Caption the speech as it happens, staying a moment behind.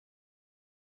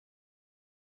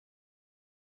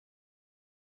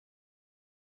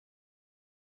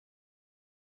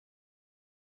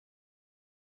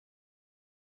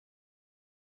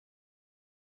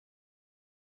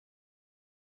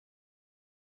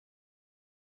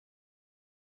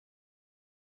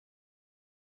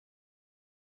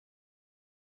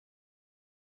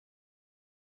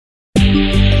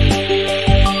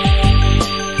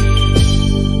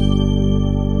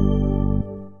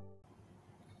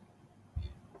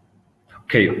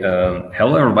Okay,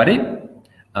 hello everybody.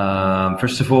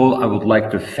 First of all, I would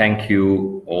like to thank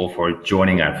you all for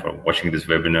joining and for watching this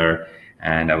webinar.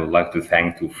 And I would like to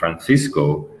thank to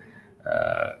Francisco,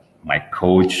 my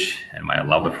coach and my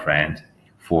lovely friend,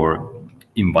 for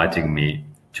inviting me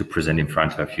to present in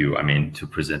front of you.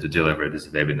 To deliver this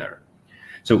webinar.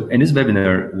 So in this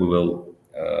webinar,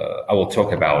 I will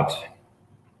talk about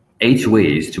 8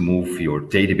 ways to move your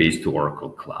database to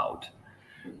Oracle Cloud.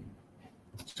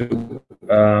 So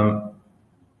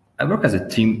I work as a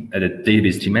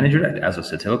database team manager at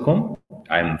Asos Telecom.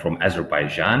 I'm from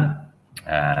Azerbaijan,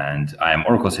 and I'm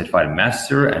Oracle Certified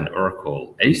Master and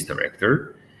Oracle ACE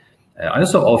Director. I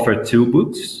also offer 2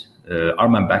 books,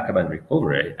 RMAN Backup and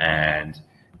Recovery and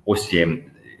OCM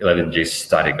 11G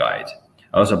Study Guide.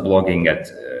 I'm also blogging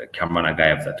at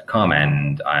KamranAghayev.com,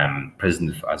 and I'm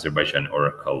president of Azerbaijan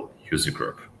Oracle User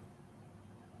Group.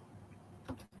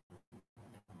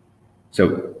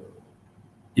 So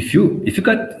if you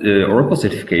got Oracle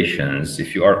certifications,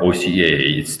 if you are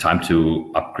OCA, it's time to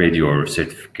upgrade your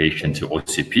certification to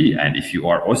OCP. And if you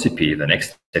are OCP, the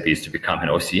next step is to become an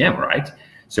OCM, right?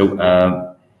 So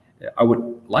I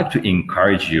would like to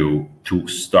encourage you to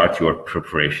start your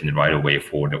preparation right away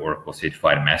for the Oracle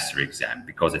Certified Master exam,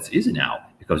 because it's easy now,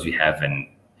 because you have a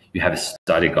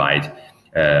study guide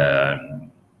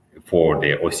for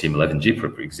the OCM 11G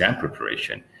exam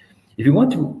preparation. If you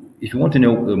want to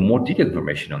know more detailed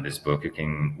information on this book, you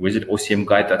can visit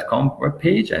ocmguide.com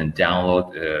webpage and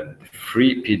download a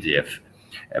free PDF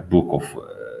book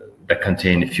that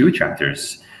contains a few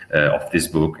chapters of this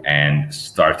book and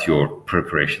start your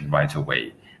preparation right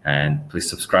away. And please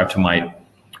subscribe to my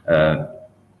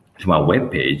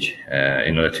webpage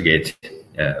in order to get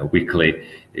weekly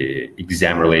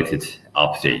exam-related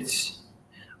updates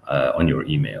on your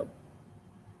email.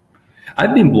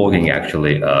 I've been blogging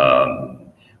actually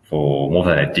for more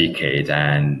than a decade,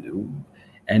 and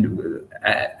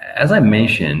as I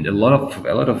mentioned, a lot of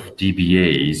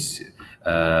DBAs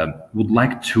would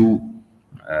like to.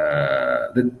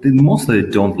 Mostly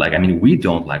don't like. We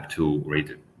don't like to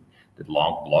read the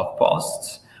long blog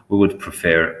posts. We would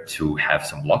prefer to have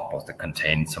some blog posts that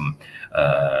contain some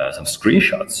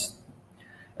screenshots.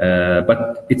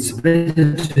 But it's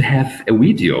better to have a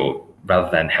video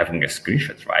rather than having a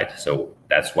screenshot, right? So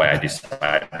that's why I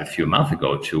decided a few months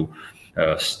ago to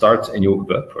start a new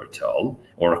web portal,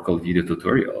 Oracle Video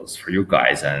Tutorials, for you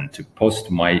guys, and to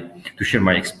share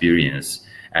my experience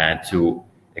and to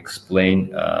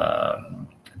explain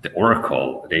the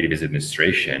Oracle database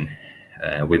administration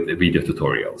with the video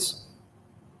tutorials.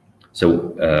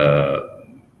 So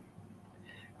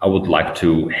I would like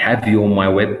to have you on my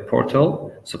web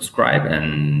portal, subscribe,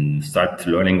 and start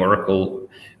learning Oracles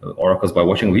by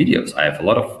watching videos. I have a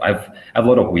lot of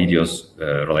videos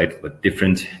related with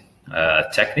different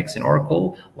techniques in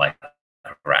Oracle, like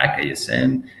RAC,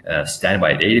 ASM,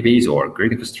 standby database, or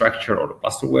grid infrastructure, or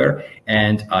clusterware.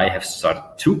 And I have started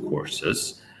 2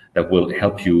 courses that will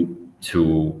help you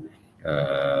to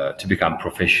become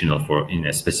professional in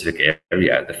a specific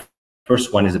area. The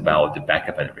first one is about the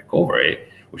backup and recovery,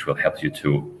 which will help you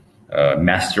to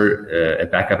master a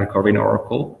backup recovery in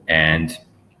Oracle. And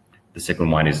the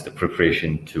second one is the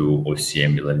preparation to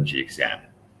OCM 11G exam.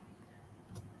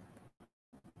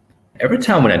 Every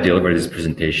time when I deliver this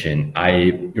presentation,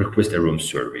 I request a room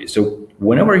survey. So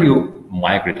whenever you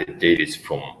migrate data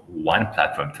from one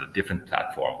platform to a different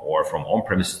platform, or from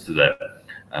on-premise to the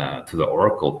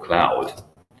Oracle Cloud,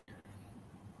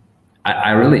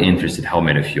 I'm really interested how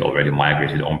many of you already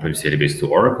migrated on-premise database to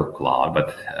Oracle Cloud.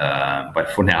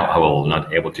 But for now, I will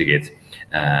not able to get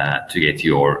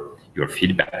your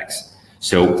feedbacks.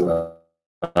 So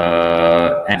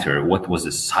answer, what was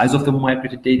the size of the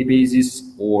migrated databases,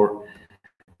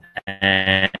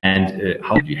 and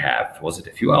how did you have? Was it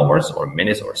a few hours or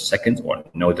minutes or seconds or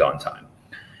no downtime?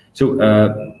 So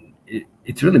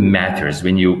it really matters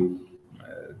when you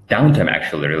downtime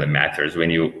actually really matters when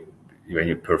you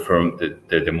perform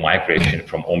the migration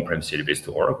from on-premise database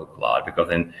to Oracle Cloud, because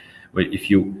then if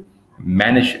you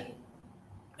manage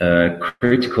mission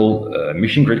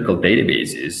critical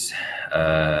databases,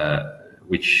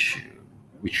 which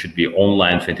should be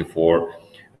online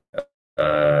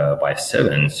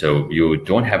 24/7, so you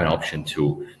don't have an option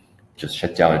to just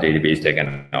shut down a database, take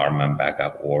an RMAN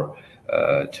backup, or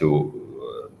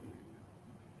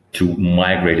to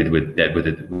migrate it with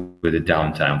a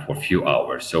downtime for a few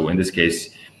hours. So in this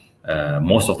case,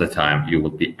 most of the time you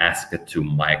will be asked to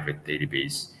migrate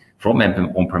database from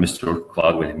on-premise to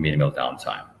cloud with minimal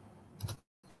downtime.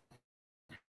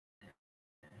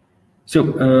 So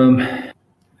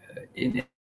in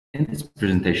this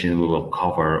presentation, we will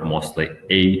cover mostly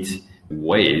 8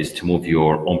 ways to move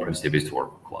your on-premise database to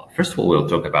Oracle Cloud. First of all, we'll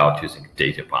talk about using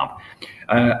data pump.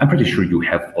 I'm pretty sure you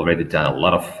have already done a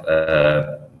lot of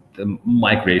the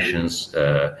migrations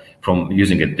from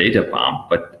using a data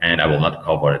pump, and I will not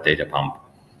cover a data pump,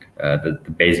 the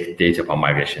basic data pump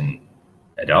migration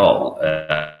at all.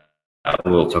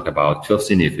 We'll talk about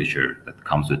 12c new feature that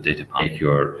comes with data pump, make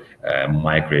your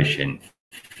migration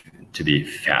to be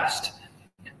fast.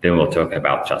 Then we'll talk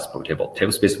about transportable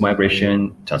tablespace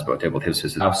migration, transportable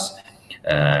tablespace apps.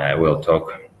 We'll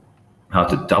talk how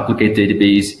to duplicate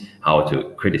database, how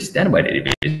to create a standby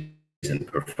database and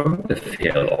perform the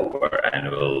failover,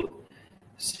 and we'll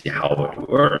see how it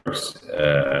works.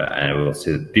 And we'll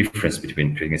see the difference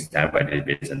between creating a standby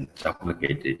database and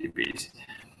duplicate database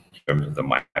in terms of the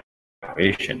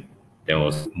migration. Then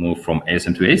we'll move from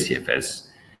ASM to ACFS,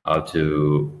 how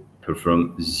to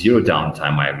perform zero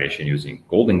downtime migration using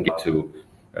Golden Gate to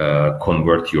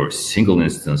convert your single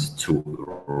instance to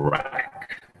rack.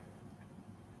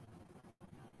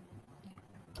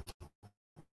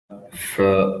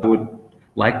 I would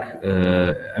like,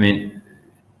 I mean,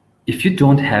 if you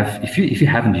don't have, if you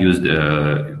haven't used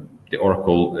the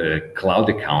Oracle Cloud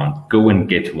account, go and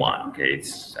get one. Okay,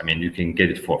 I mean, you can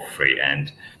get it for free,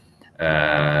 and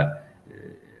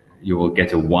you will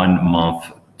get a 1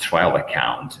 month trial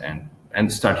account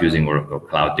and start using Oracle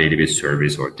Cloud Database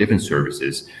Service or different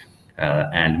services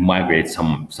and migrate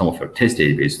some of your test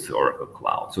database to Oracle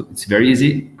Cloud. So it's very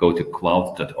easy. Go to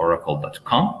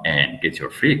cloud.oracle.com and get your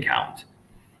free account.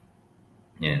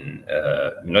 And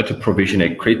in order to provision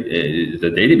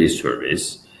the database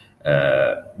service,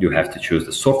 you have to choose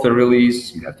the software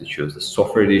release, you have to choose the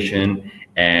software edition,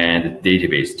 and the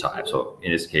database type. So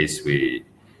in this case, we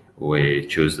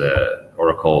choose the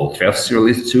Oracle 12c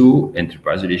Release 2,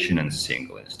 Enterprise Edition, and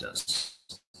single instance.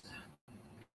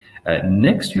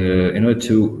 Next, in order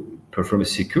to perform a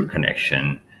secure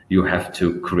connection, you have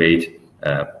to create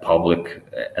public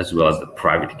as well as the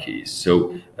private keys.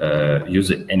 So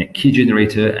use any key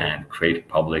generator and create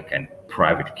public and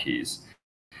private keys.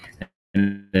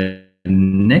 And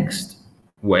next,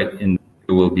 you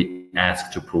will be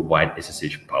asked to provide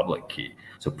SSH public key.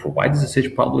 So provide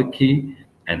SSH public key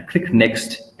and click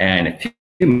next, and in a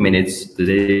few minutes,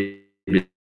 the database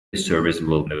service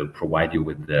will provide you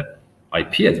with the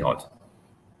IP address.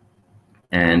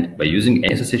 And by using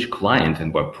SSH client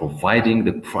and by providing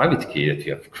the private key that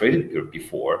you have created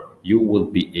before, you will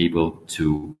be able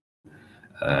to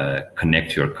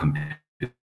connect your computer.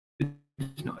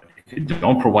 If you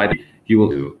don't provide it, you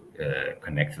will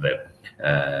connect to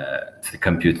the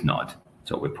compute node.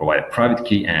 So we provide a private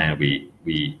key, and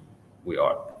we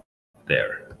are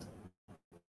there.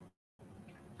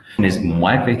 And is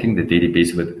migrating the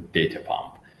database with data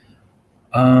pump.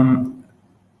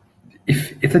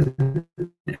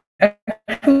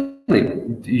 Actually,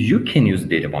 you can use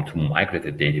data pump to migrate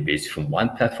the database from one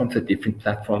platform to a different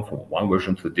platform, from one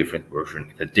version to a different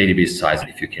version. The database size,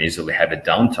 if you can easily have a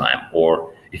downtime,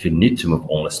 or if you need to move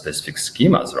only specific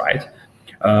schemas, right?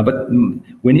 But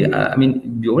when you, I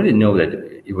mean, you already know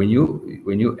that when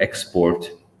you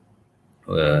export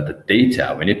the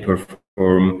data, when you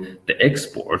perform the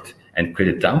export and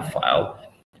create a dump file,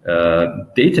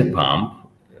 data pump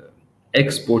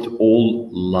export all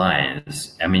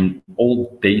lines, I mean,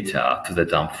 all data to the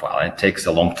dump file. It takes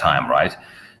a long time, right?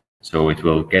 So it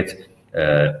will get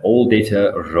all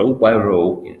data row by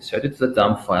row, insert it to the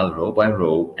dump file row by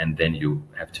row, and then you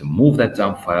have to move that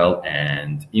dump file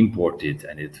and import it,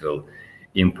 and it will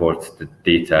import the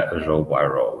data row by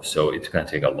row. So it's going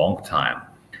to take a long time.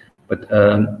 But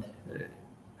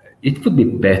it would be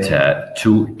better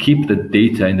to keep the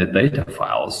data in the data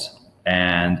files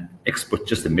and export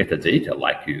just the metadata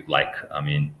like you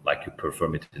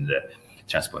perform it in the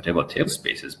transportable table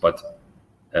spaces. But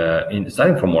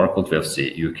starting from Oracle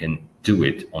 12c, you can do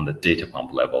it on the data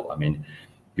pump level. I mean,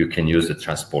 you can use the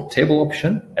transport table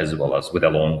option as well as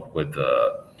along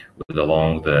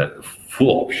the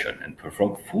full option and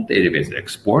perform full database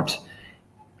export,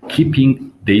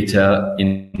 keeping data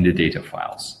in the data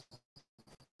files.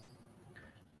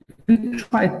 If you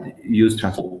try to use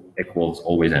transport equals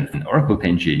always and in Oracle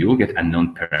 10G, you will get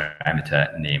unknown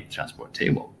parameter named transport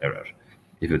table error.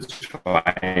 If you try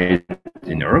it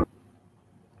in Oracle,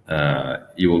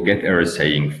 you will get error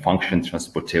saying function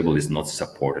transport table is not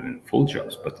supported in full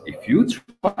jobs. But if you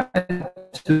try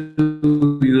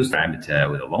to use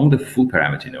parameter along the full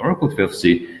parameter in Oracle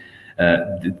 12c,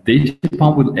 the data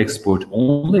pump will export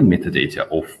only metadata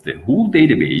of the whole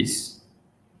database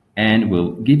and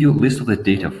will give you a list of the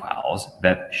data files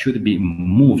that should be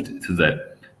moved to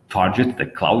the target, the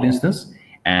cloud instance,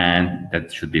 and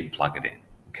that should be plugged in,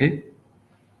 okay?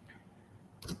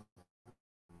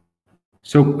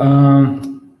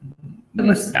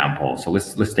 Let's example. So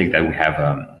let's take that we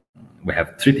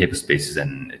have 3 table spaces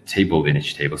and a table in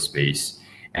each table space,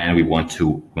 and we want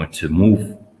to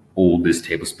move all these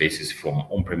table spaces from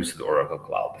on-premise to the Oracle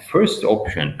Cloud. The first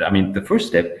option, the first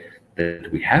step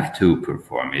that we have to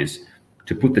perform is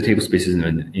to put the table spaces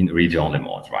in read-only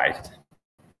mode, right?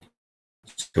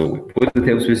 So we put the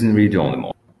table space in read-only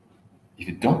mode. If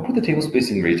you don't put the table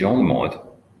space in read-only mode,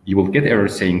 you will get error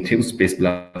saying table space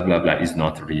blah blah blah is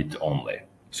not read-only.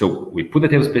 So we put the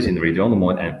table space in read-only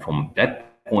mode, and from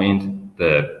that point,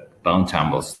 the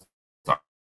downtime will start.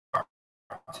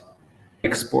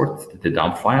 Export the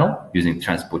dump file using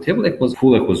transport table equals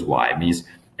full equals y, means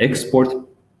export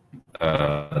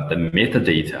the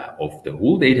metadata of the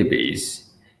whole database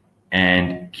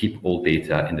and keep all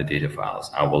data in the data files.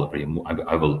 I will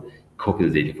copy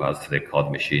the data files to the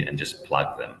cloud machine and just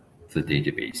plug them to the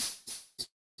database.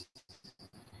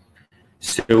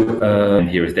 So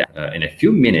here is that in a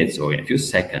few minutes or in a few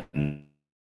seconds,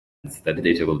 that the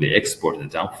data will be exported to the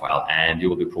dump file, and you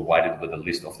will be provided with a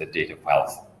list of the data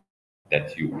files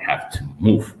that you have to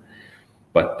move.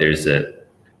 But there's a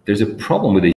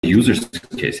problem with the user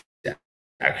case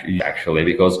actually,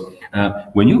 because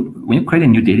when you create a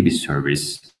new database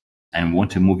service and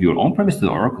want to move your on-premise to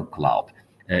the Oracle Cloud,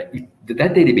 that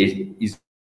database is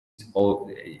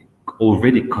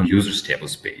already user's table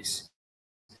space.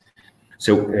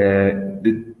 So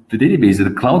the database,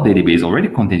 the cloud database, already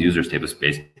contains user's table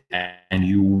space, and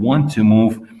you want to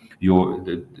move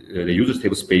the user's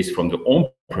table space from the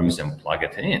on-premise and plug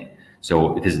it in.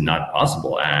 So it is not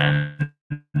possible, and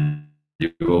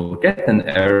you will get an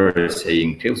error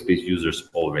saying table space users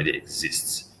already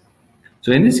exists.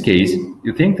 So in this case,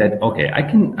 you think that okay, I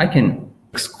can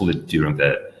exclude it during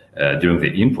the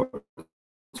import.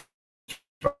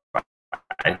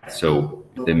 Right? So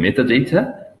the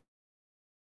metadata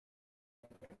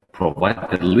provide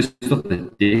the list of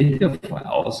the data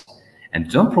files,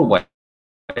 and don't provide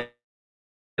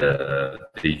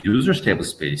the user's table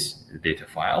space data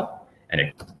file,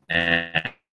 and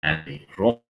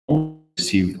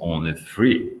received only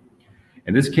 3.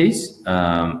 In this case,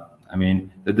 actually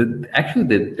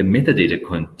the metadata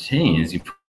contains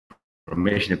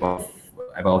information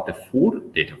about the 4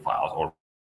 data files or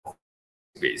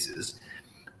spaces,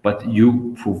 but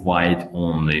you provide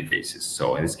only faces.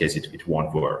 So in this case, it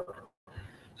won't work.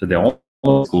 So they're all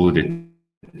excluded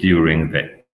during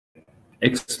the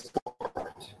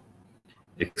export.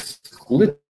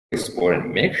 Exclude export,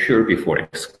 and make sure before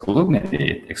excluding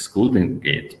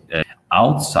it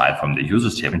outside from the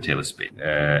user's table space.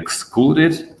 Exclude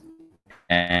it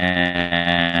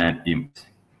and import.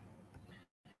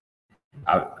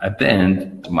 At the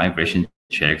end, migration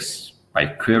checks by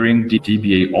querying the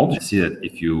DBA object, see that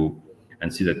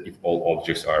if all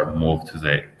objects are moved to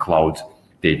the cloud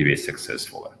database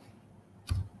successfully.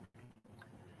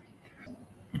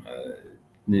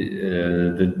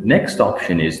 The next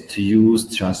option is to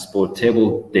use transport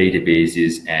table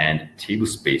databases and table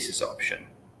spaces option.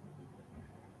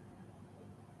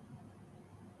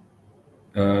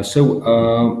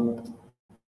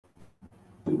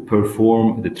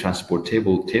 Perform the transport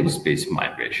table space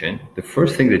migration, the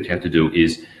first thing that you have to do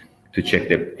is to check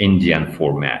the Indian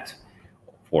format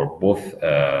for both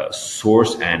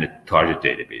source and target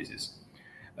databases.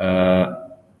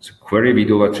 So query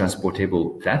Vidova transport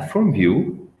table platform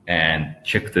view and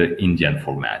check the Indian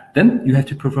format. Then you have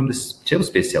to perform this table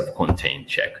space self-contained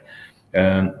check.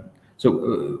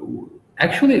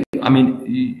 Actually,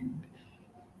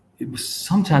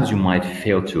 sometimes you might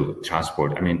fail to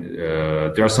transport.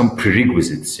 There are some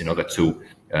prerequisites in order to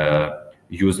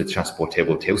use the transport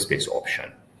table space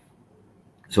option.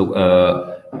 So,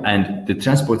 and the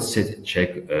transport set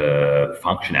check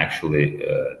function actually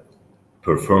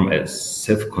perform a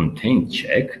self-contained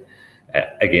check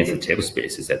against the table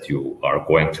spaces that you are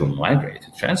going to migrate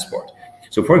to transport.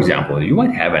 So, for example, you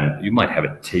might have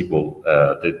a table,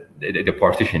 the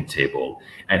partition table,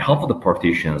 and half of the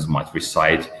partitions might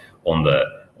reside on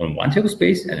one table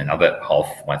space, and another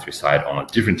half might reside on a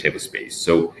different table space.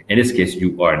 So in this case,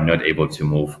 you are not able to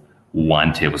move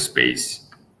one table space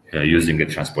using the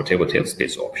transport table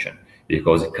space option,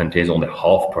 because it contains only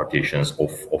half partitions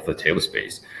of the table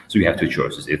space. So you have 2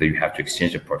 choices: either you have to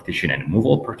exchange a partition and move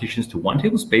all partitions to one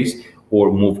table space,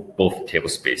 or move both table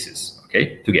spaces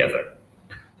together.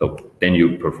 So then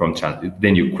you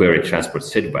query transport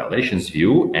state violations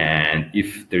view, and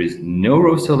if there is no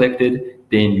row selected,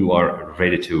 then you are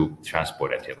ready to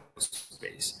transport a table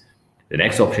space. The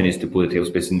next option is to put a table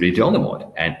space in read-only mode,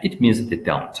 and it means the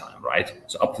downtime, right?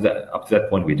 So up to that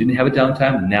point, we didn't have a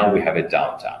downtime. Now we have a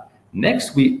downtime.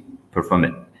 Next, we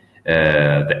perform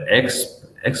the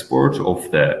export of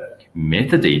the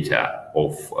metadata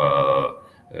of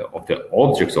the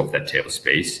objects of that table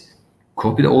space,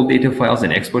 copy the old data files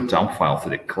and export dump file to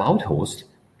the cloud host,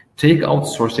 take out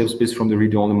source table space from the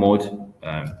read-only mode.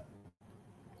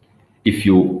 If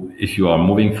you are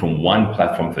moving from one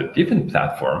platform to a different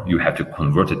platform, you have to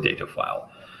convert a data file.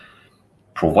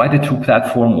 Provide the to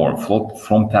platform or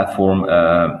from platform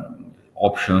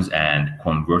options and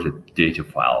convert the data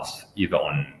files either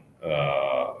on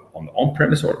the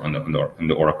on-premise or on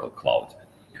the Oracle Cloud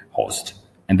host.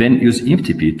 And then use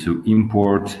IMTP to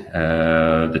import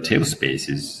the table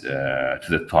spaces to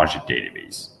the target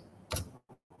database.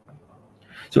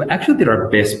 So actually, there are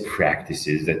best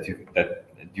practices that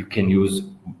you can use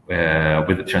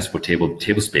with the transportable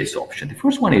table space option. The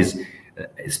first one is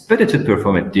it's better to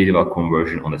perform a data file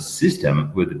conversion on a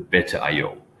system with better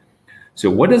I/O. So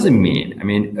what does it mean? I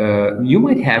mean, you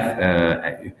might have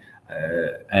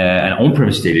an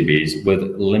on-premise database with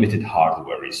limited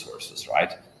hardware resources,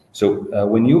 right? So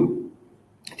when you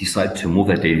decide to move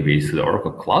that database to the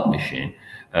Oracle Cloud machine,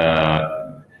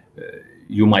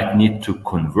 you might need to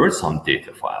convert some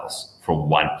data files from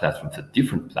one platform to a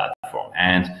different platform,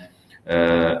 and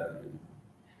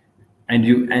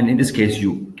in this case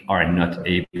you are not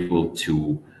able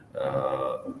to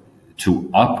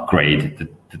upgrade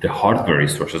the hardware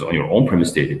resources on your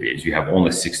on-premise database. You have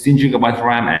only 16 GB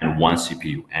RAM and one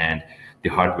CPU, and the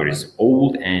hardware is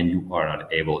old and you are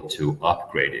not able to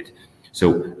upgrade it.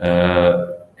 So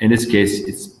in this case,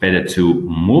 it's better to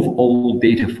move all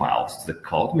data files to the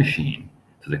cloud machine,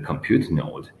 to the compute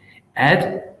node,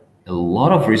 add a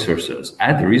lot of resources,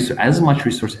 add as much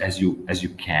resource as you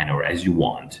can or as you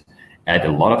want, add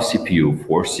a lot of CPU,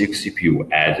 4/6 CPU,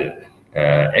 add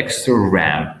extra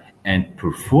RAM, and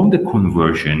perform the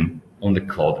conversion on the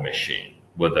cloud machine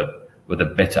with a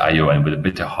better I/O and with a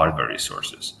better hardware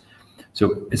resources.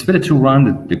 So it's better to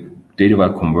run the data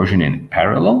file conversion in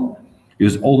parallel.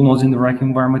 Use all nodes in the rack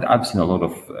environment. I've seen a lot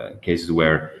of cases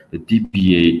where the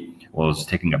DBA was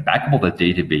taking a backup of the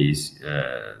database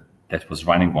that was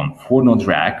running on 4 node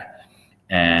rack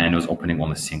and was opening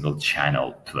on a single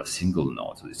channel to a single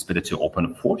node. So it's better to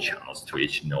open 4 channels to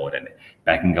each node and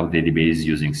backing up database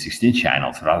using 16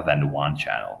 channels rather than 1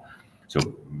 channel. So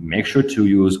make sure to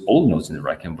use all nodes in the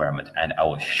rack environment, and I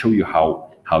will show you how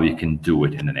you can do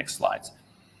it in the next slides.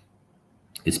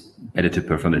 It's better to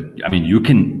perform you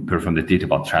can perform the data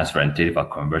file transfer and data file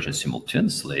conversion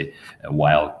simultaneously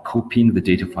while copying the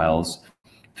data files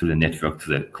to the network to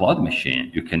the cloud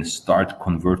machine. You can start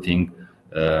converting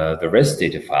the rest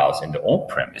data files in the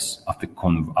on-premise. After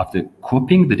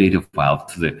copying the data file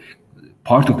to the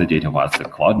part of the data files to the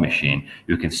cloud machine,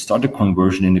 you can start the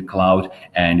conversion in the cloud,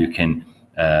 and you can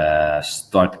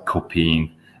start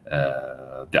copying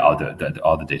the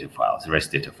other data files, the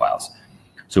rest data files.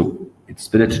 So it's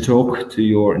better to talk to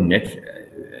your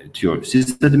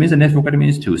sysadmins and network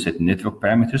admins to set network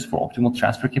parameters for optimal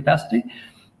transfer capacity,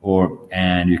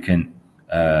 and you can.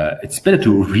 It's better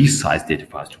to resize data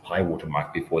files to high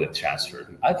watermark before the transfer.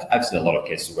 I've seen a lot of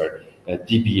cases where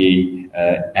DBA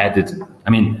added.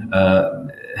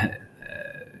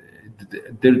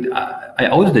 I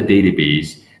ordered the database.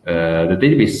 The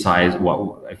database size,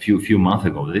 a few months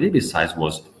ago, the database size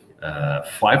was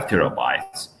 5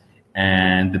 terabytes,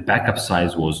 and the backup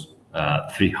size was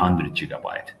 300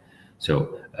 gigabyte.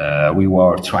 So we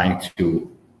were trying to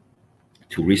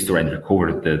restore and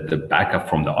recover the backup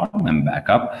from the RMM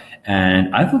backup,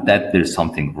 and I thought that there's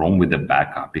something wrong with the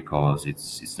backup because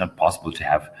it's not possible to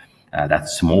have that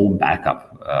small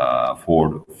backup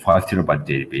for 5 terabyte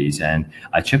database. And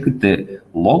I checked the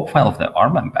log file of the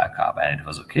RMM backup, and it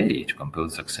was okay. It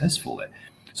compiled successfully.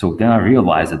 So then I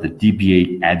realized that the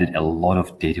DBA added a lot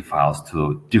of data files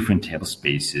to different table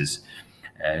spaces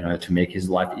in order to make his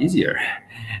life easier.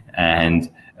 And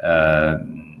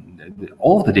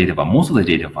all of the data files, most of the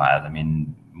data files,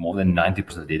 more than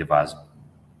 90% of the data files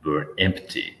were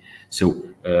empty. So,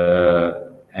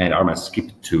 and RMM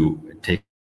skipped to take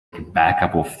a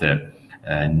backup of the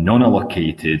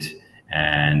non-allocated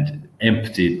and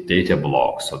empty data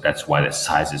blocks. So that's why the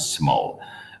size is small.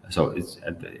 So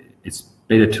it's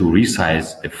better to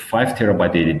resize a 5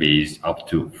 terabyte database up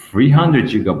to 300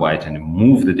 gigabytes and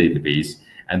move the database,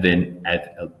 and then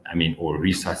or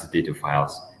resize the data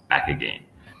files back again.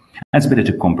 And it's better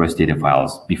to compress data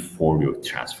files before you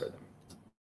transfer them.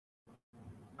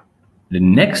 The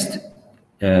next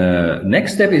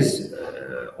step is,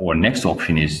 or next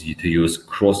option is to use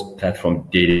cross-platform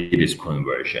database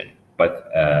conversion. But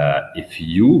if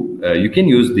you can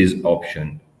use this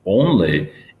option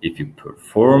only if you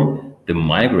perform the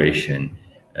migration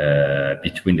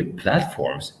between the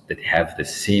platforms that have the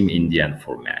same Indian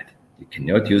format. You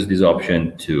cannot use this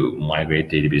option to migrate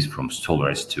database from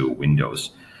Solaris to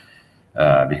Windows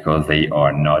because they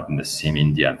are not in the same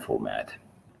Indian format.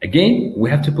 Again, we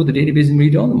have to put the database in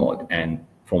read-only mode, and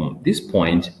from this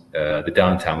point, the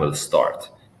downtime will start.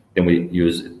 Then we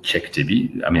use run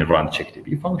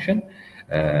checkDB function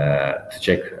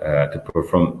to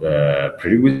perform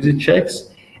prerequisite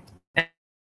checks,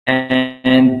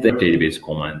 and the database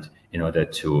command in order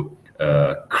to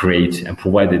create and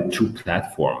provide the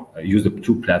use the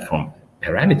two platform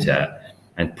parameter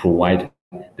and provide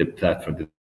the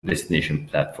destination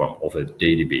platform of a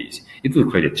database. It will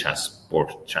create a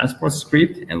transport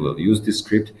script, and we'll use this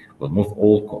script. We'll move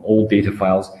all data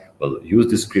files. We'll use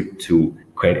this script to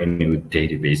create a new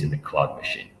database in the cloud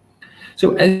machine.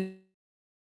 So as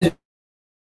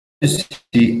you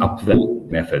see, up to the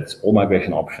methods, all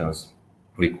migration options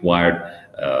required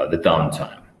the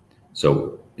downtime.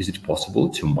 So is it possible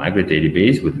to migrate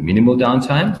database with minimal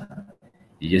downtime?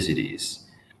 Yes, it is.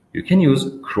 You can use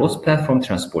cross-platform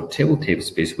transport table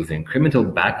space with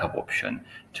incremental backup option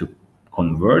to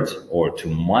convert or to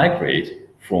migrate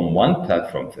from one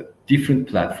platform to a different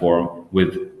platform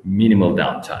with minimal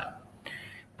downtime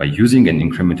by using an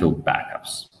incremental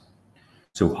backups.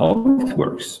 So how it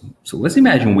works? So let's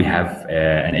imagine we have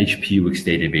an HP UX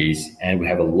database, and we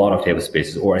have a lot of table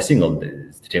spaces, or a single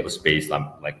table space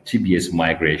like TBS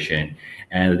migration,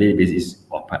 and the database is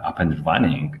up and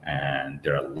running, and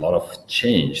there are a lot of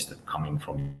changes that coming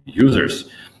from users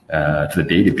to the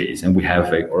database. And we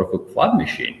have an Oracle Cloud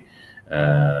Machine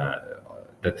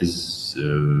that is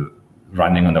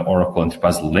running on the Oracle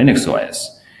Enterprise Linux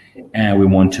OS, and we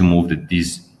want to move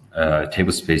this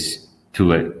table space to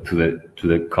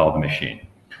the cloud machine.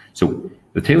 So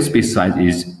the table space size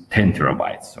is 10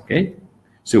 terabytes. Okay.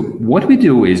 So what we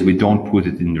do is we don't put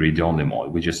it in read-only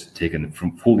mode. We just take it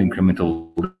from full incremental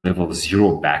level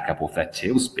 0 backup of that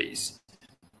table space,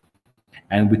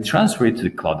 and we transfer it to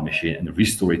the cloud machine and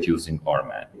restore it using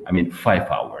OracleMania.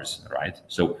 5 hours, right?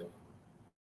 So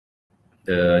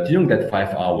during that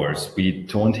 5 hours, we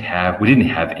didn't have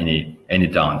any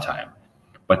downtime,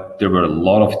 but there were a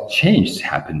lot of changes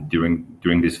happened during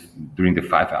the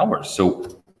 5 hours.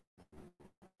 So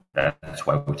that's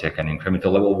why we take an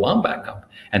incremental level 1 backup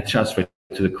and transfer it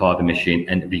to the cloud machine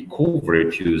and recover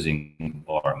it using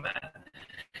OracleMania.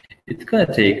 It's going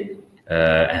to take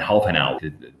half an hour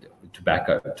to back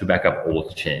up all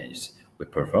the changes. We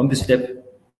perform this step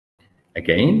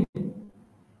again.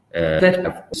 Up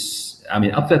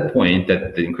to that point,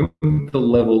 that the incremental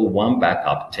level 1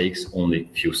 backup takes only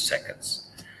a few seconds.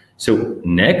 So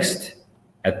next,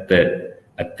 at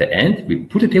the end, we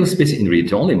put a table space in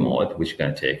read-only mode, which is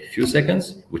going to take a few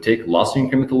seconds. We take last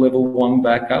incremental level 1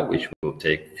 backup, which will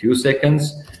take a few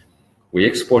seconds. We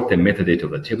export the metadata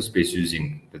of the table space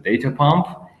using the data pump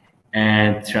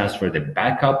and transfer the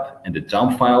backup and the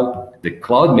dump file. The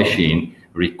cloud machine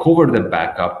recover the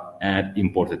backup and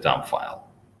import the dump file.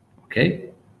 Okay.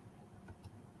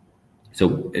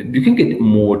 So you can get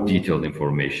more detailed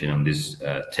information on these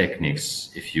techniques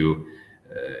if you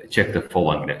check the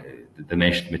following, the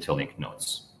mentioned Metalink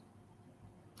notes.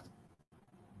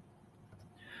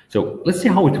 So let's see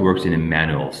how it works in a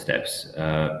manual steps.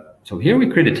 So here we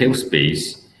create a table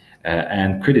space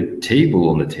and create a table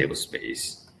on the table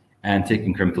space and take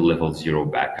incremental level 0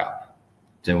 backup.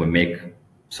 Then we make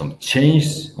some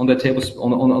changes on the table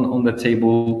on the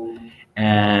table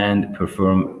and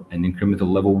perform an incremental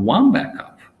level 1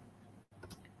 backup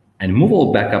and move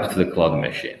all backups to the cloud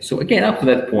machine. So again, up to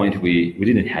that point, we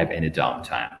didn't have any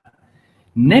downtime.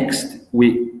 Next,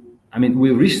 we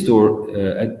restore.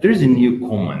 There's a new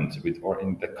command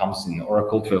that comes in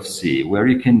Oracle 12c where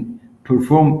you can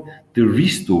perform the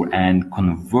restore and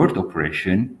convert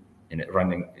operation in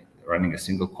running a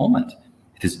single command.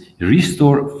 It is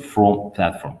restore from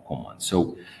platform command.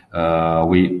 So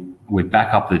we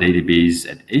back up the database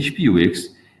at HP UX.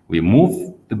 We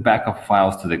move the backup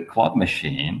files to the cloud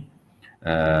machine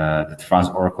that runs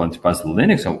Oracle Enterprise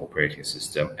Linux operating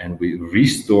system, and we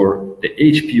restore the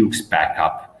HP UX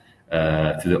backup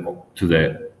to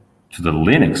the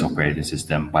Linux operating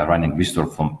system by running restore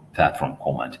from platform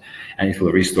command, and it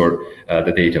will restore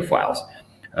the data files.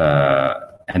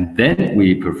 And then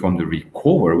we perform the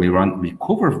recover. We run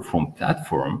recover from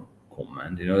platform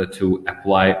command in order to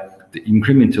apply the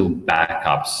incremental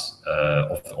backups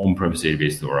of the on-premise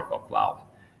database to Oracle Cloud.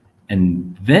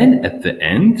 And then at the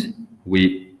end,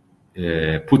 we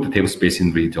put the table space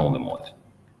in read-only mode.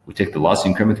 We take the last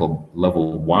incremental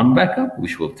level 1 backup,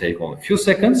 which will take only a few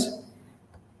seconds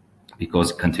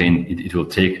because it will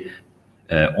take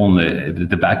only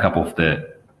the backup of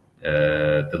the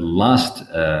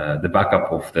the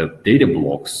backup of the data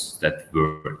blocks that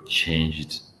were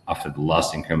changed after the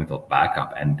last incremental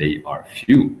backup, and they are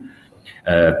few.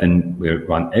 Then we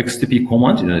run XTP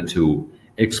command in order to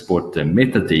export the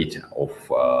metadata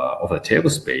of the table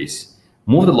space,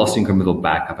 move the last incremental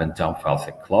backup and dump files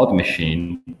to cloud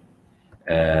machine,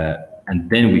 and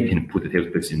then we can put the table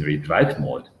space in read-write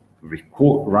mode,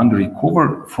 run the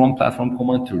recover from platform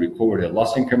command to recover the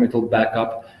last incremental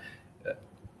backup,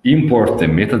 import the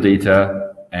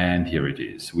metadata, and here it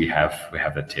is. We have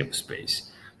the table space.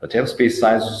 The table space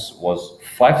size was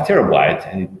 5 terabytes,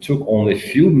 and it took only a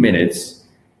few minutes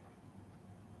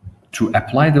to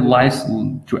apply the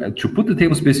license, to put the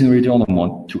table space in read-only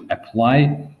mode, to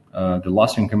apply the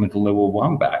last incremental level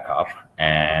 1 backup,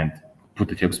 and put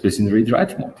the table space in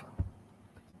read-write mode.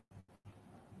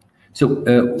 So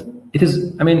it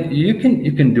is, I mean, you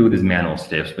can do these manual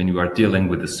steps when you are dealing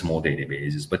with the small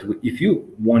databases, but if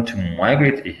you want to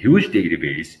migrate a huge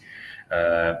database,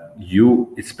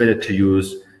 it's better to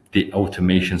use the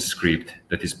automation script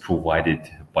that is provided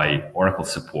by Oracle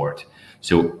support.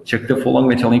 So check the following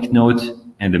meta-link note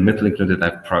and the meta-link note that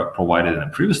I've provided in the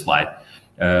previous slide,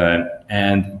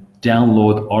 and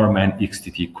download RMAN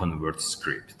XTT convert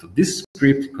script. So this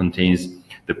script contains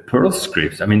the Perl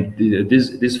scripts. I mean,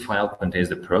 this file contains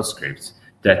the Perl scripts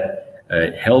that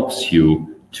helps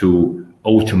you to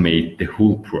automate the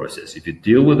whole process. If you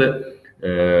deal with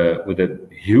a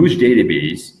huge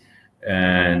database,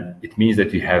 and it means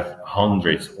that you have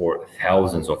hundreds or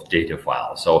thousands of data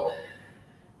files. So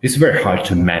it's very hard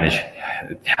to manage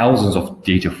thousands of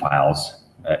data files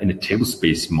in a table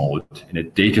space mode, in a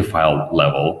data file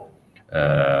level.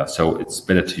 So it's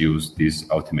better to use this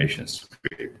automation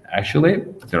script. Actually,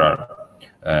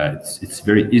 it's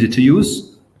very easy to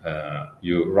use.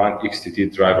 You run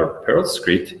XTT driver Perl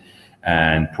script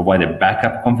and provide a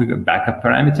backup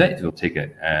parameter. It will take a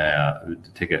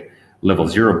level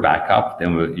 0 backup.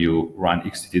 Then you run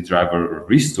XTT driver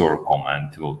restore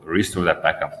command to restore that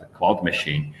backup to the cloud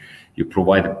machine. You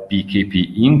provide a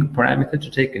BKP inc parameter to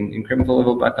take an incremental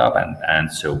level backup,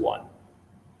 and so on.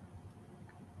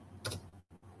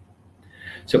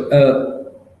 So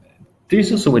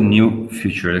there's also a new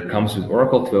feature that comes with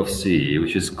Oracle 12c,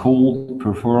 which is called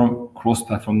perform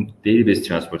cross-platform database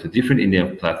transport to different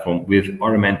Indian platform with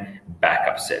RMAN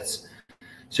backup sets.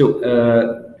 So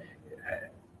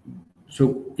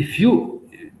if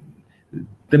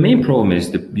the main problem is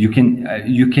that you can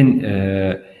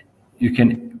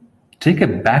take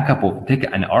an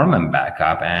RMAN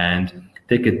backup and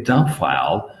take a dump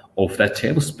file of that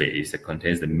table space that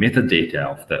contains the metadata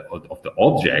of the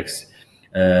objects.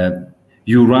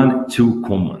 You run two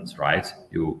commands, right?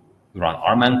 You run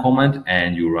RMAN command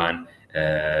and you run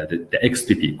the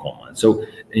XTP command. So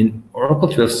in Oracle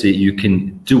 12c, you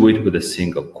can do it with a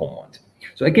single command.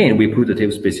 So again, we put the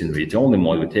table space in read-only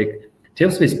mode. We take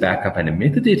table space backup and a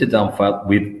metadata dump file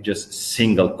with just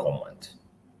single command.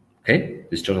 Okay,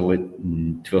 this is totally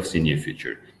 12c new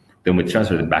feature. Then we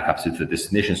transfer the backups to the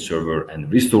destination server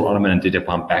and restore RMAN and data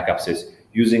pump backups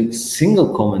using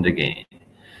single command again.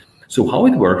 So how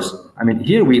it works, I mean,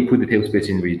 here we put the table space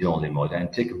in read-only mode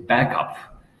and take a backup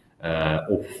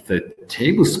of the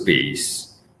table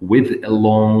space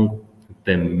along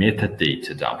the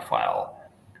metadata dump file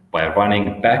by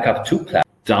running backup to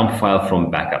dump file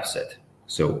from backup set.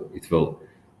 So it will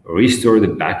restore the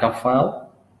backup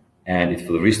file and it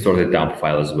will restore the dump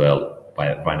file as well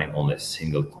by running only a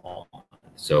single command.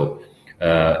 So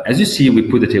as you see, we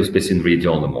put the table space in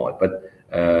read-only mode, but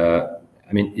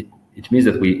I mean, it means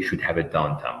that we should have a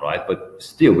downtime, right? But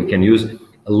still, we can use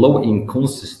a low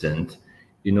inconsistent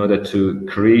in order to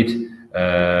create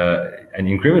an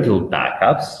incremental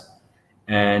backups,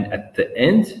 and at the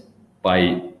end,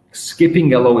 by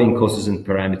skipping a low inconsistent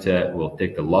parameter, we'll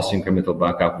take the last incremental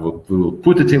backup, we will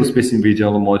put the table space in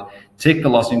read-only mode, take the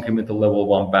last incremental level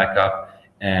 1 backup,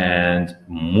 and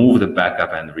move the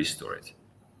backup and restore it.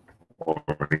 Or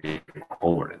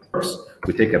recover it. First,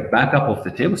 we take a backup of the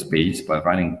table space by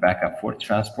running backup for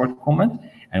transport command,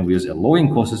 and we use a low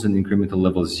inconsistent incremental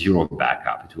level 0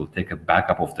 backup. It will take a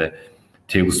backup of the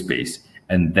table space,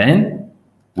 and then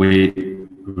we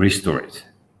restore it.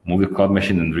 Move the cloud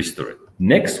machine and restore it.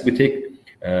 Next, we take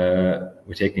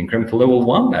incremental level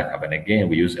 1 backup, and again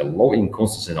we use a low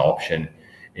inconsistent option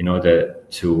in order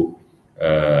to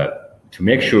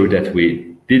make sure that we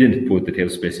didn't put the table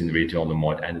space in read-only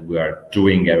mode and we are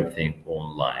doing everything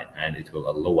online, and it will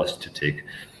allow us to take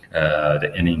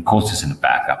an inconsistent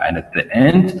backup. And at the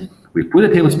end, we put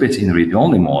the table space in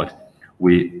read-only mode.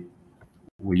 We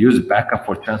use backup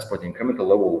for transport incremental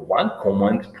level 1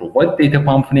 command, provide data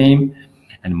pump name,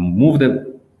 and move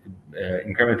the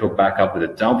incremental backup with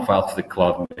a dump file to the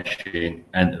cloud machine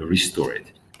and restore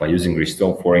it by using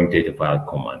restore foreign data file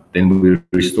command. Then we will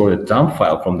restore the dump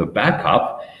file from the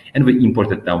backup and we import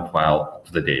the dump file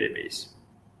to the database.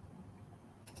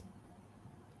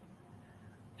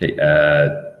 Okay,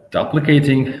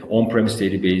 duplicating on-premise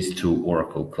database to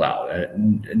Oracle Cloud.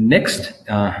 Next,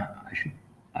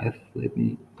 let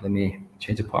me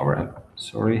change the power. I'm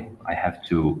sorry, I have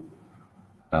to.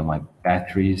 My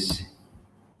batteries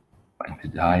going to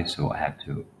die, so I have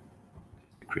to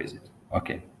decrease it.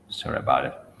 Okay, sorry about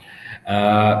it.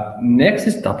 Next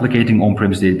is duplicating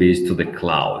on-premise database to the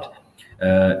cloud.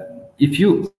 If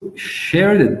you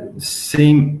share the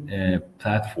same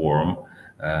platform,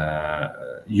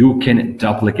 you can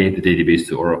duplicate the database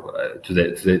to Oracle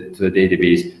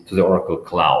to the Oracle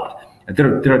Cloud. And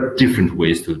there are different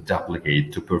ways to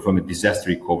duplicate to perform a disaster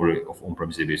recovery of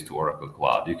on-premise database to Oracle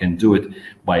Cloud. You can do it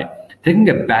by taking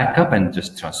a backup and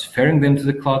just transferring them to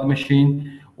the cloud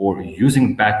machine, or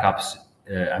using backups.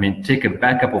 Take a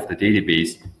backup of the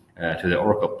database to the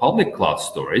Oracle public cloud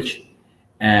storage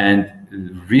and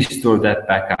restore that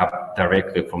backup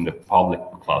directly from the public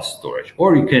cloud storage.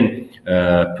 Or you can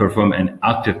perform an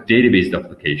active database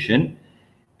duplication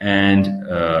and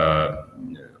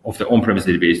of the on-premise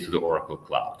database to the Oracle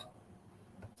Cloud.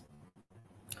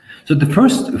 So the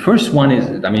first one is,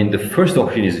 the first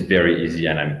option is very easy,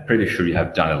 and I'm pretty sure you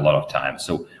have done a lot of times.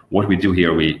 So what we do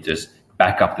here, we just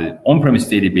back up the on-premise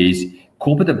database,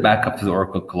 copy the backup to the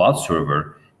Oracle Cloud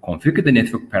server, configure the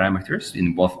network parameters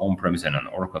in both on-premise and on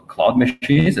Oracle Cloud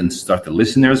machines, and start the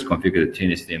listeners, configure the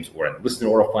TNSTMs or listener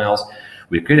ORA files.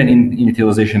 We create an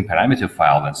initialization parameter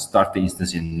file and start the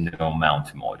instance in no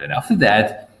mount mode. And after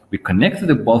that, we connect to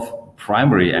the both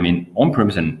primary,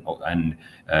 on-premise and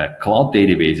cloud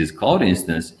databases, cloud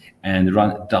instance, and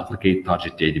run duplicate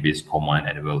target database command,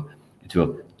 and it will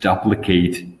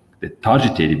duplicate the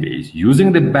target database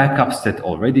using the backups that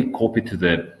already copied to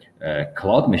the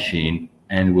cloud machine,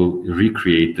 and will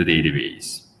recreate the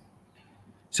database.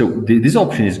 So this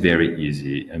option is very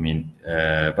easy.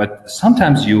 But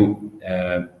sometimes you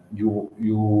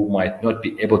might not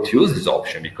be able to use this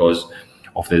option because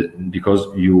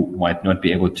you might not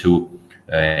be able to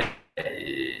have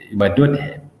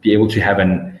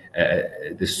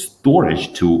the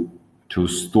storage to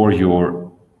store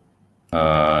your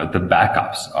the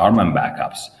backups, RMAN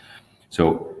backups.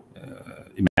 So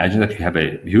imagine that you have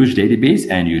a huge database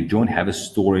and you don't have a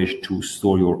storage to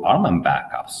store your RMAN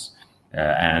backups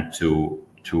and to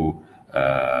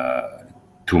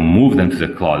move them to the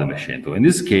cloud machine. So in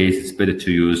this case, it's better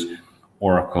to use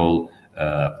Oracle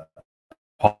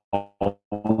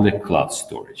public cloud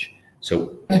storage. So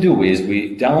what to do is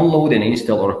we download and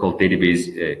install Oracle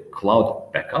database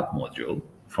cloud backup module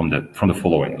from the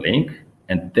following link,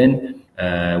 and then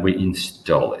we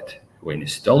install it. We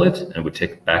install it and we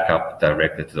take backup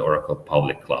directly to the Oracle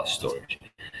public cloud storage.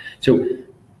 So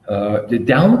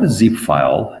download the zip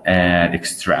file and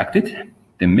extract it.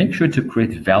 Then make sure to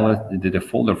create the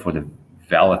folder for the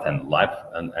valid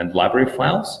and library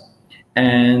files,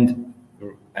 and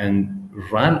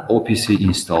run OPC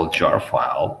install jar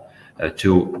file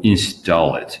to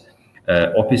install it.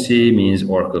 OPC means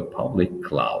Oracle Public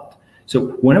Cloud.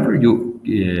 So whenever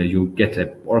you get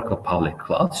an Oracle Public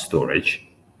Cloud storage,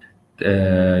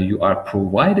 you are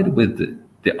provided with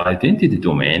the identity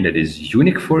domain that is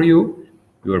unique for you.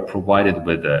 You are provided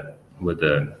with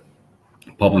the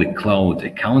public cloud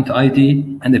account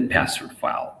ID and the password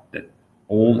file that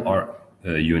all are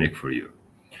unique for you.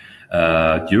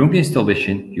 During the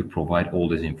installation, you provide all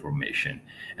this information,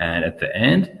 and at the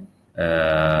end,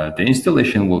 the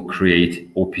installation will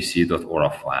create opc.ora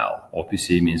file.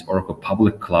 OPC means Oracle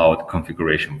Public Cloud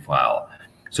Configuration File.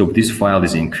 So this file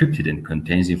is encrypted and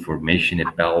contains information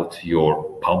about your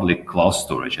public cloud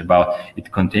storage.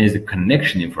 It contains the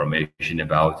connection information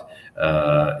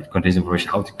it contains information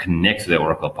how to connect to the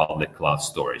Oracle Public Cloud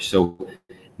storage. So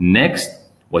next,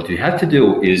 what you have to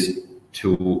do is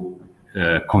to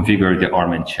configure the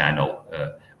RMAN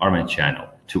channel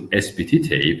to SPT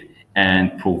tape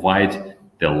and provide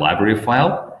the library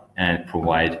file and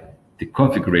provide the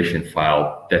configuration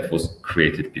file that was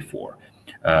created before.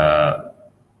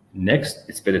 Next,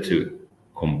 it's better to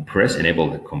enable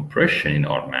the compression in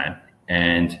RMAN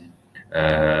and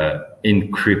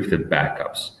encrypt the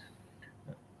backups.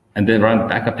 And then run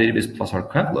backup database plus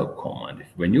archive log command.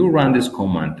 When you run this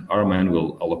command, RMAN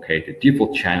will allocate a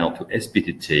default channel to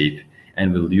SPT tape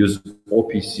and will use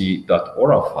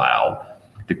opc.ora file,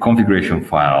 the configuration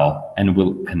file, and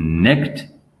will connect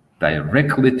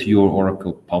directly to your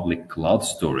Oracle Public Cloud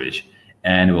storage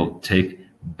and will take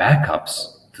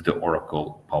backups to the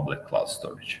Oracle Public Cloud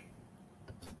storage.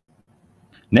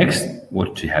 Next,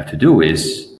 what you have to do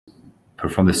is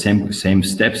perform the same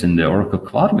steps in the Oracle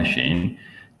Cloud Machine.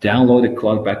 Download the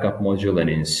Cloud Backup module and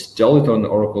install it on the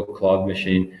Oracle Cloud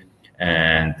Machine,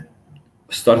 and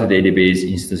start a database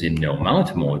instance in no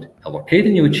mount mode. Allocate a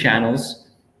new channel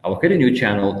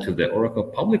to the Oracle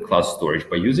public cloud storage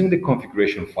by using the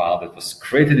configuration file that was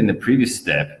created in the previous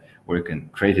step, where you can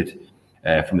create it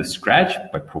from the scratch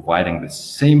by providing the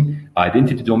same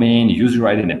identity domain, user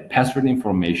ID, and password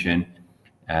information,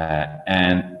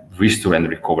 and restore and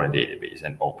recover the database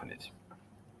and open it.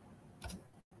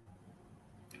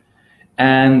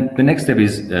 And the next step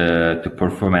is to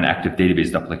perform an active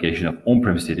database application of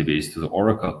on-premise database to the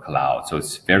Oracle Cloud. So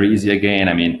it's very easy again.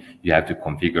 I mean, you have to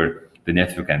configure the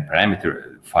network and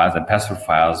parameter files and password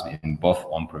files in both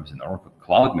on-premise and Oracle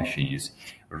Cloud machines.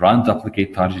 Run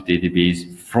duplicate target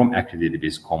database from active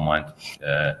database command.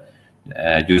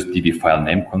 Use db file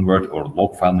name convert or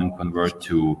log file name convert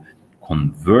to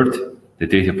convert the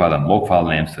data file and log file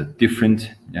names to different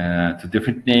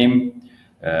name.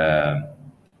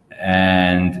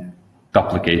 And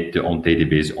duplicate the on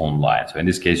database online. So in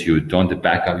this case, you don't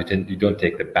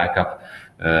take the backup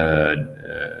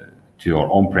to your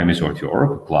on-premise or to your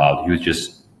Oracle Cloud. You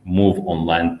just move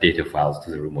online data files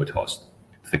to the remote host,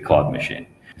 to the cloud machine.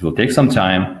 It will take some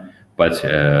time, but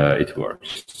it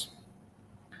works.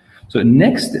 So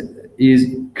next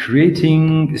is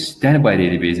creating a standby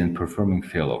database and performing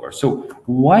failover. So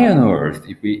why on earth,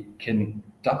 if we can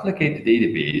duplicate the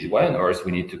database, why on earth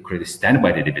we need to create a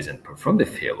standby database and perform the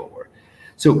failover?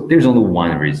 So there's only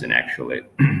one reason, actually.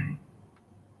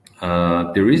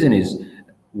 The reason is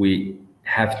we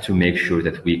have to make sure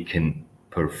that we can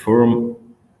perform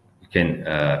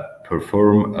the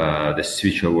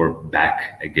switchover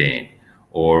back again,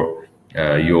 or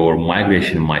your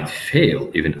migration might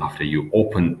fail even after you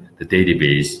open the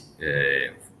database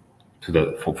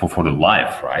for the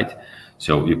live, right?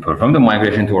 So you perform the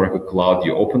migration to Oracle Cloud,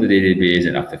 you open the database,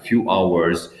 and after a few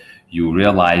hours, you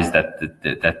realize that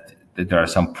there are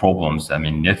some problems. I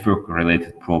mean,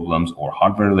 network-related problems or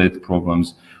hardware-related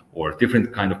problems or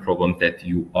different kind of problems that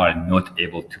you are not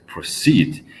able to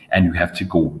proceed, and you have to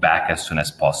go back as soon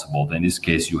as possible. In this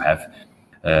case, you have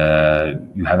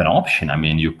an option. I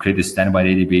mean, you create a standby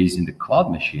database in the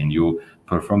cloud machine, you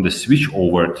perform the switch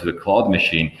over to the cloud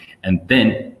machine, and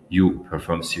then you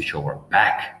perform switch over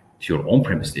back to your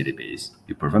on-premise database.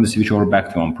 You perform the switch over back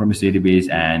to on-premise database,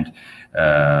 and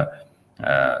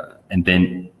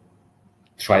then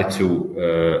try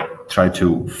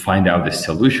to find out the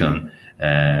solution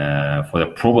for the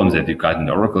problems that you got in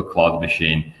the Oracle Cloud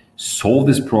Machine. Solve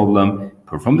this problem,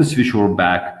 perform the switch over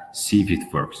back, see if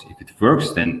it works. If it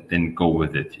works, then go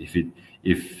with it. If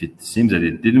it seems that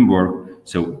it didn't work,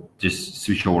 so just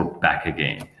switch over back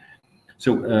again.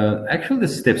 So actually the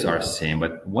steps are the same,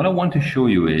 but what I want to show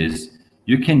you is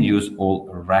you can use all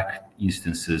rack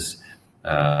instances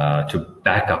to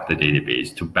back up the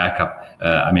database, to back up,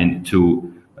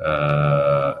 to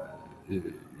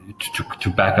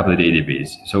back up the database.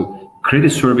 So create a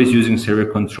service using server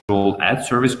control add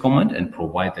service command and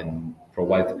provide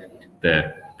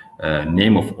the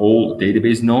name of all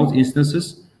database nodes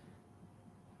instances.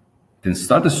 Then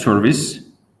start the service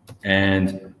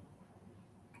and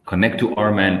connect to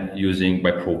RMAN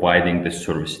by providing the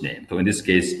service name. So in this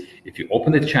case, if you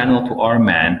open the channel to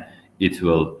RMAN, it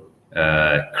will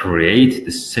create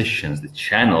the sessions, the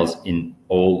channels in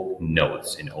all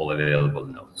nodes, in all available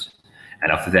nodes.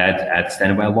 And after that, add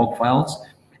standby log files,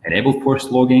 enable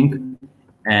forced logging,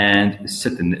 and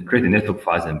create the network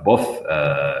files in both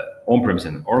on-premise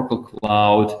and Oracle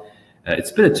Cloud.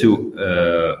 It's better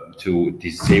to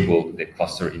disable the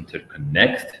cluster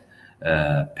interconnect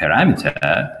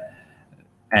parameter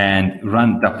and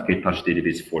run duplicate touch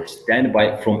database for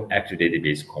standby from active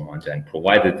database command, and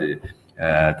provided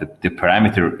the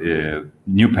parameter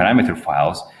new parameter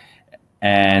files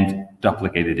and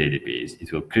duplicate the database.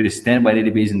 It will create a standby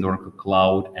database in the Oracle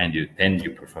Cloud, and then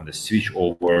you perform the switch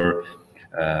over.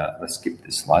 Let's skip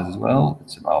this slide as well.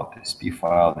 It's about the SP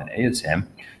file and ASM.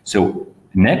 So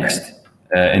next,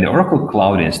 in the Oracle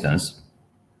Cloud instance,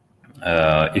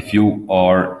 if you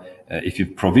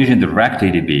provision the rack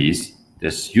database,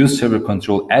 just use server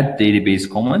control add database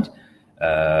command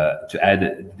to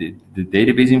add the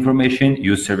database information.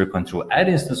 Use server control add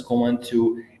instance command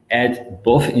to add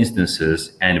both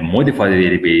instances and modify the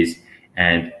database,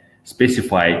 and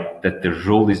specify that the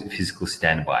role is physical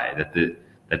standby, that the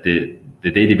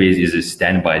database is a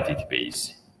standby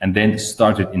database, and then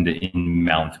start it in the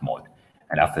in-mount mode.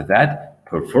 And after that,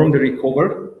 perform the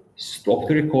recover, stop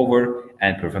the recover,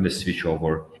 and perform the switch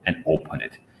over and open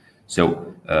it.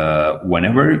 So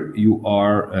whenever you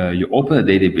open a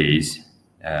database,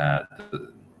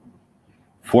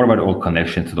 forward all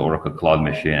connection to the Oracle Cloud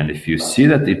Machine. And if you see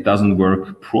that it doesn't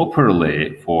work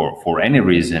properly for any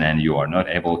reason, and you are not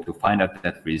able to find out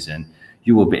that reason,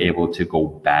 you will be able to go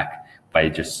back by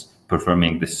just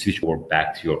performing the switch over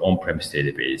back to your on-premise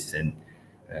database and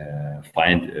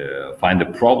find the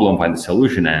problem, find the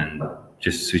solution, and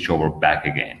just switch over back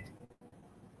again.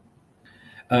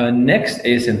 Next,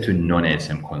 ASM to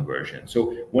non-ASM conversion.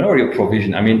 So whenever you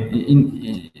provision, I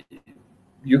mean,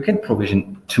 you can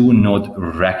provision 2-node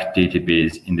rack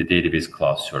database in the database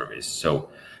cloud service. So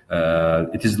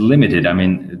it is limited. I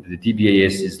mean, the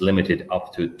DBAS is limited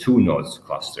up to 2 nodes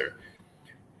cluster.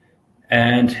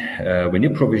 And when you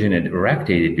provision a rack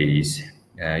database,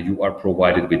 you are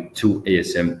provided with 2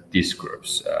 ASM disk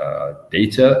groups,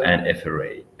 data and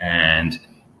FRA. And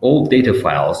all data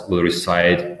files will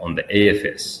reside on the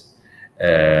AFS.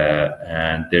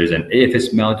 And there's an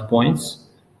AFS mount points,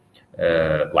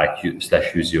 like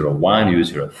 /U01,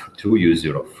 U02,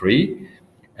 U03,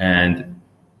 and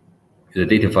the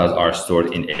data files are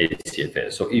stored in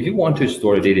ACFS. So if you want to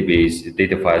store a database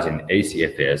data files in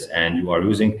ACFS and you are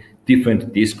using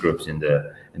different disk groups in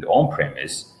the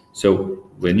on-premise, so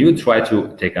when you try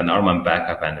to take an RMAN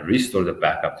backup and restore the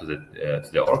backup to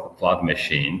the Oracle Cloud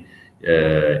Machine,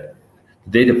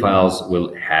 data files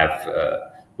will have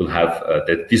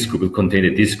the disk group will contain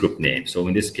a disk group name. So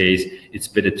in this case, it's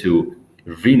better to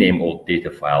rename all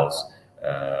data files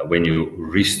when you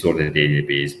restore the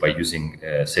database by using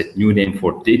set new name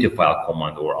for data file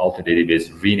command or alter database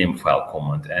rename file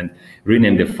command, and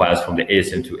rename the files from the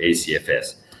ASM to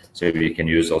ACFS. So you can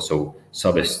use also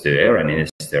substr and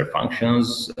instr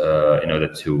functions in order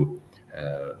to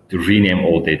rename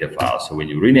all data files. So when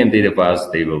you rename data files,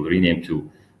 they will be renamed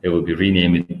to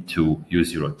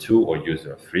U02 or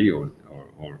U03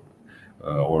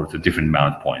 or to different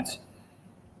mount points.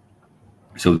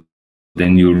 So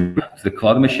then you run the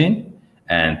cloud machine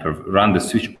and run the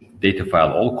switch data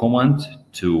file all command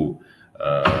to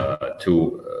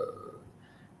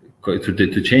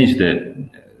change the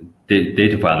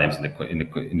data file names in the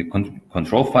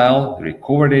control file,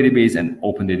 recover database, and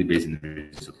open database in the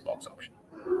result logs option.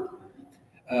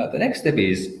 The next step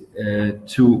is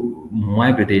to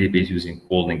migrate database using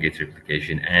Golden Gate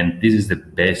replication, and this is the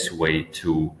best way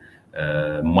to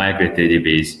migrate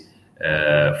database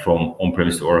from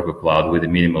on-premise to Oracle Cloud with a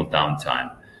minimal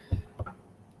downtime.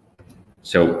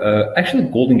 So actually,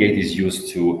 Golden Gate is used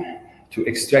to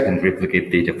extract and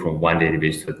replicate data from one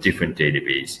database to a different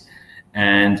database,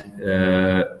 and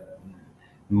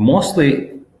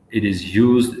mostly it is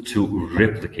used to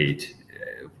replicate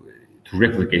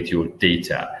your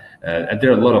data. And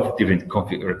there are a lot of different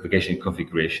replication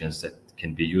configurations that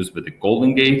can be used with the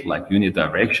Golden Gate, like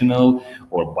unidirectional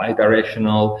or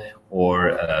bidirectional,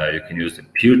 or you can use a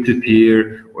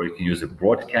peer-to-peer, or you can use a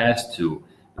broadcast to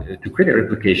create a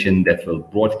replication that will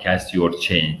broadcast your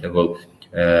change, that will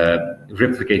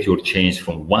replicate your change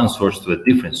from one source to a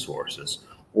different sources.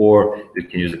 Or you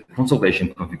can use a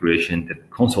consolidation configuration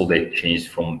that consolidate change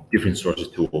from different sources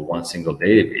to one single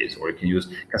database. Or you can use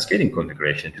cascading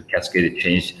configuration to cascade a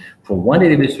change from one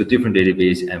database to a different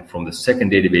database, and from the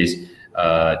second database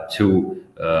to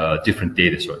different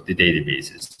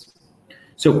databases.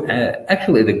 So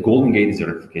actually, the Golden Gate is a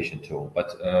replication tool,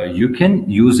 but you can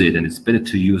use it, and it's better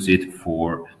to use it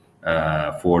for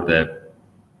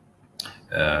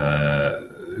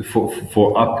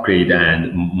upgrade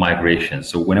and migration.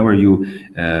 So whenever you,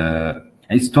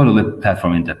 it's totally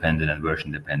platform independent and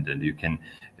version dependent. You can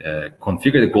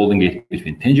configure the Golden Gate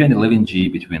between 10G and 11G,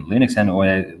 between Linux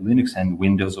and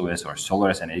Windows OS, or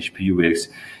Solaris and HP UX.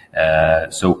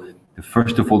 So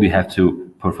first of all, you have to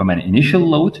perform an initial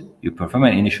load. You perform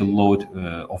an initial load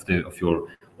of your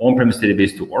on-premise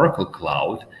database to Oracle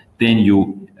Cloud. Then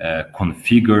you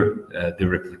configure the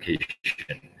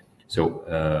replication. So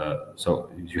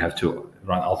you have to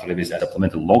run alter database as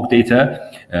supplemental log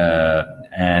data,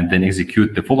 and then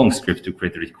execute the following script to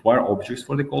create the required objects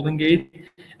for the Golden Gate.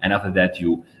 And after that,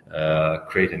 you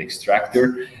create an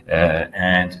extractor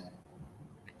and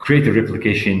create a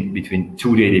replication between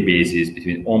 2 databases,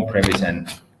 between on-premise and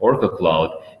Oracle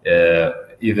Cloud,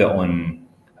 either on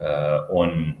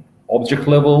object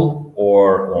level,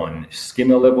 or on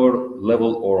schema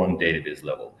level, or on database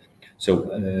level.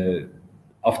 So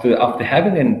after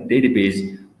having a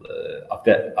database,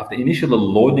 after initially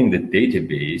loading the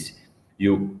database,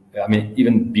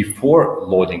 even before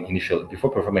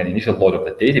performing an initial load of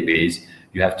the database,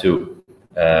 you have to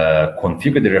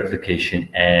configure the replication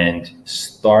and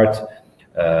start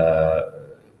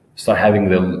storing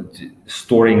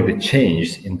the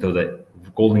change into the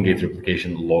Golden Gate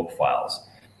replication log files.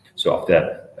 So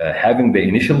after having the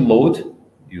initial load,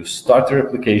 you start the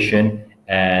replication,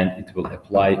 and it will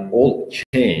apply all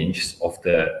changes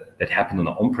that happened on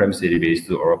the on-premise database to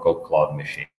the Oracle Cloud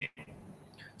machine.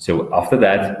 So after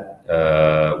that,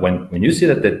 when you see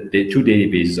that the two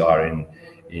databases are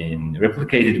in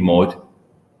replicated mode,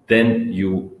 then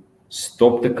you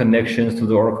stop the connections to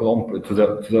the Oracle to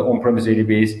the on-premise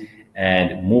database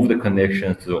and move the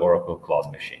connections to the Oracle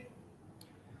Cloud machine.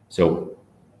 So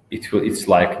it's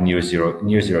like near zero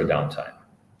downtime.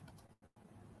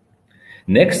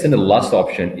 Next and the last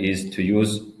option is to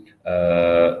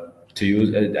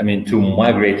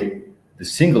migrate the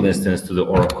single instance to the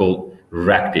Oracle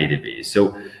RAC database.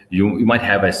 So you might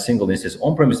have a single instance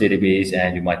on-premise database,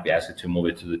 and you might be asked to move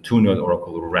it to the two-node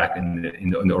Oracle RAC in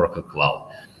the Oracle Cloud.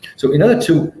 So in order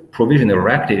to provision a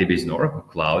RAC database in Oracle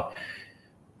Cloud,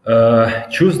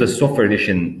 choose the software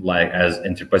edition like as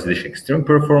Enterprise Edition Extreme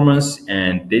Performance,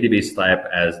 and database type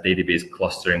as database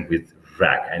clustering with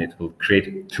RAC, and it will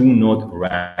create two-node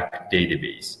RAC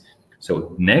database.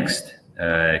 So next,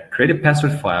 create a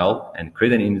password file and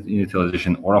create an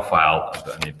initialization Aura file,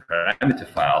 parameter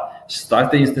file.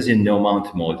 Start the instance in no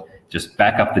mount mode. Just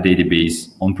back up the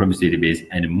database, on-premise database,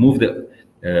 and move the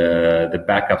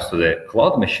backups to the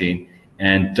cloud machine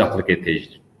and duplicate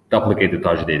the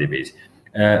target database.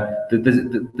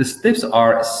 The steps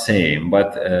are same,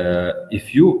 but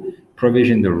if you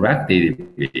provision the RAC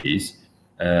database,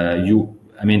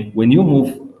 when you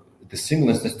move the single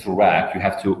instance to RAC, you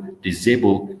have to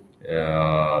disable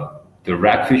the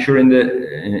RAC feature in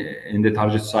the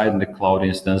target side in the cloud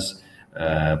instance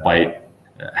by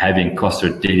having cluster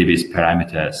database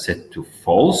parameter set to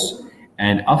false.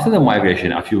 And after the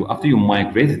migration, after you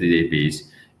migrate the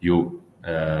database, you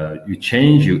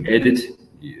change, you edit,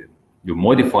 you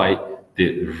modify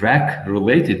the RAC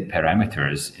related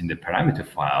parameters in the parameter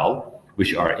file,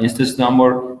 which are instance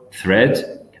number,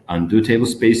 thread, undo table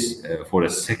space for the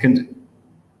second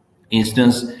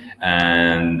instance,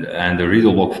 and the read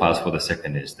log files for the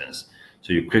second instance.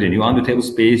 So you create a new undo table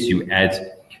space, you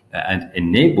add and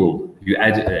enable, you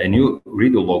add a new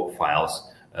read log files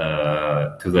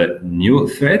to the new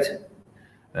thread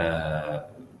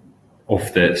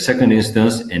of the second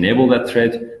instance, enable that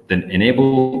thread, then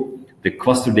enable the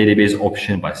cluster database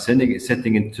option by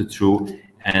setting it to true,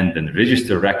 and then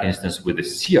register RAC instance with the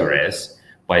CRS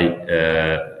by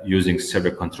using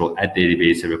server control add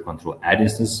database, server control add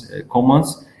instance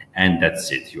commands, and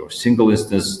that's it. Your single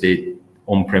instance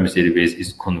on-premise database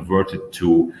is converted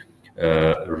to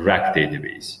RAC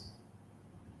database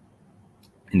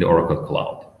in the Oracle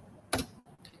Cloud.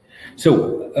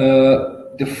 So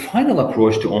the final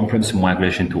approach to on-premise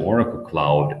migration to Oracle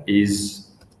Cloud is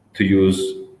to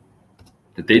use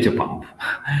the data pump.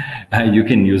 You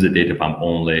can use the data pump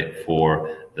only for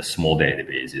the small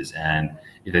databases, and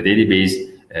if the database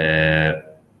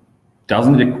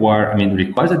doesn't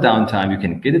requires a downtime, you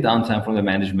can get a downtime from the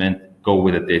management, go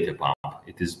with a data pump.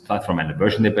 It is platform and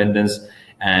version dependence,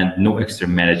 and no extra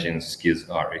managing skills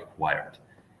are required.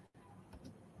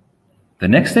 The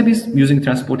next step is using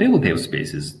transportable table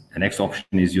spaces. The next option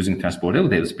is using transportable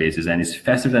table spaces, and it's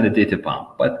faster than the data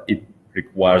pump, but it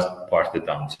requires part of the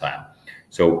downtime.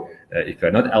 So if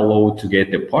you're not allowed to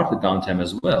get the part of the downtime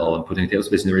as well and putting table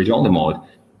space in the read-only mode,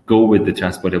 go with the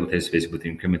transportable table space with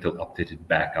incremental updated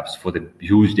backups for the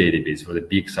huge database, for the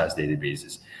big size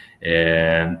databases.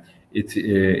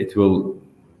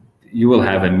 You will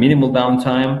have a minimal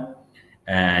downtime,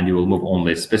 and you will move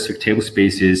only specific table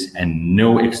spaces, and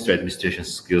no extra administration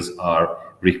skills are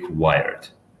required.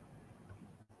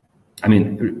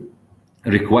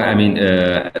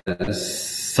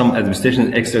 Some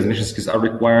extra administration skills are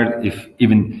required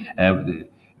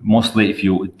mostly if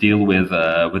you deal with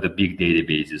the big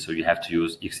databases. So you have to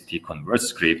use XT convert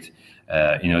script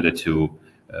in order to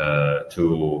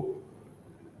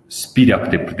speed up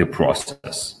the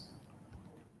process.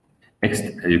 Next,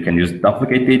 you can use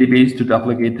duplicate database to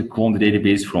clone the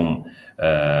database from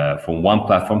one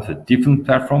platform to a different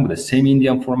platform with the same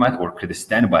Indian format, or create a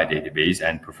standby database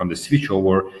and perform the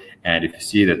switchover. And if you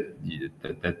see that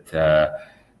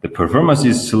the performance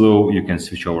is slow, you can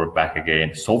switch over back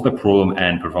again, solve the problem,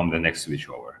 and perform the next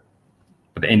switchover.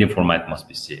 But the Indian format must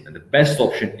be same. And the best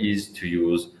option is to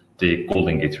use the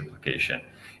Golden Gate replication.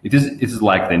 It is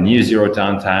like the near zero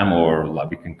downtime, or like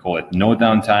we can call it no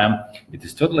downtime. It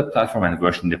is totally platform and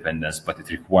version independence, but it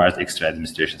requires extra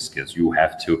administration skills. You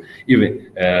have to,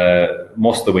 even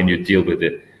mostly when you deal with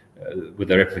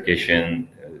the replication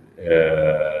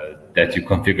that you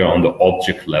configure on the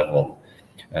object level.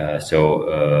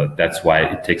 That's why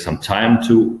it takes some time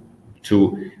to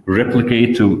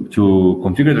replicate, to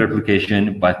configure the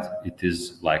replication, but it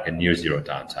is like a near zero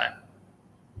downtime.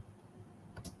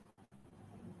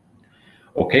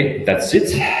 Okay, that's it.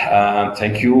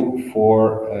 Thank you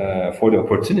for the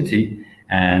opportunity,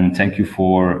 and thank you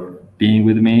for being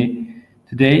with me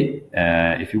today.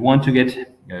 If you want to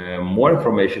get more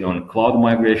information on cloud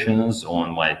migrations,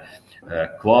 on my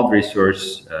cloud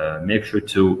research, make sure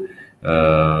to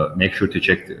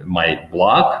check my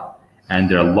blog. And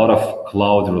there are a lot of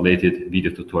cloud-related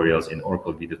video tutorials in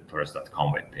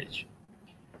oraclevideotutorials.com webpage.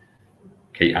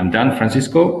 Okay, I'm done,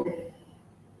 Francisco.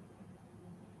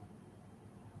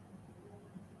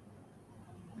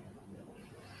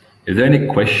 Is there any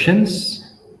questions?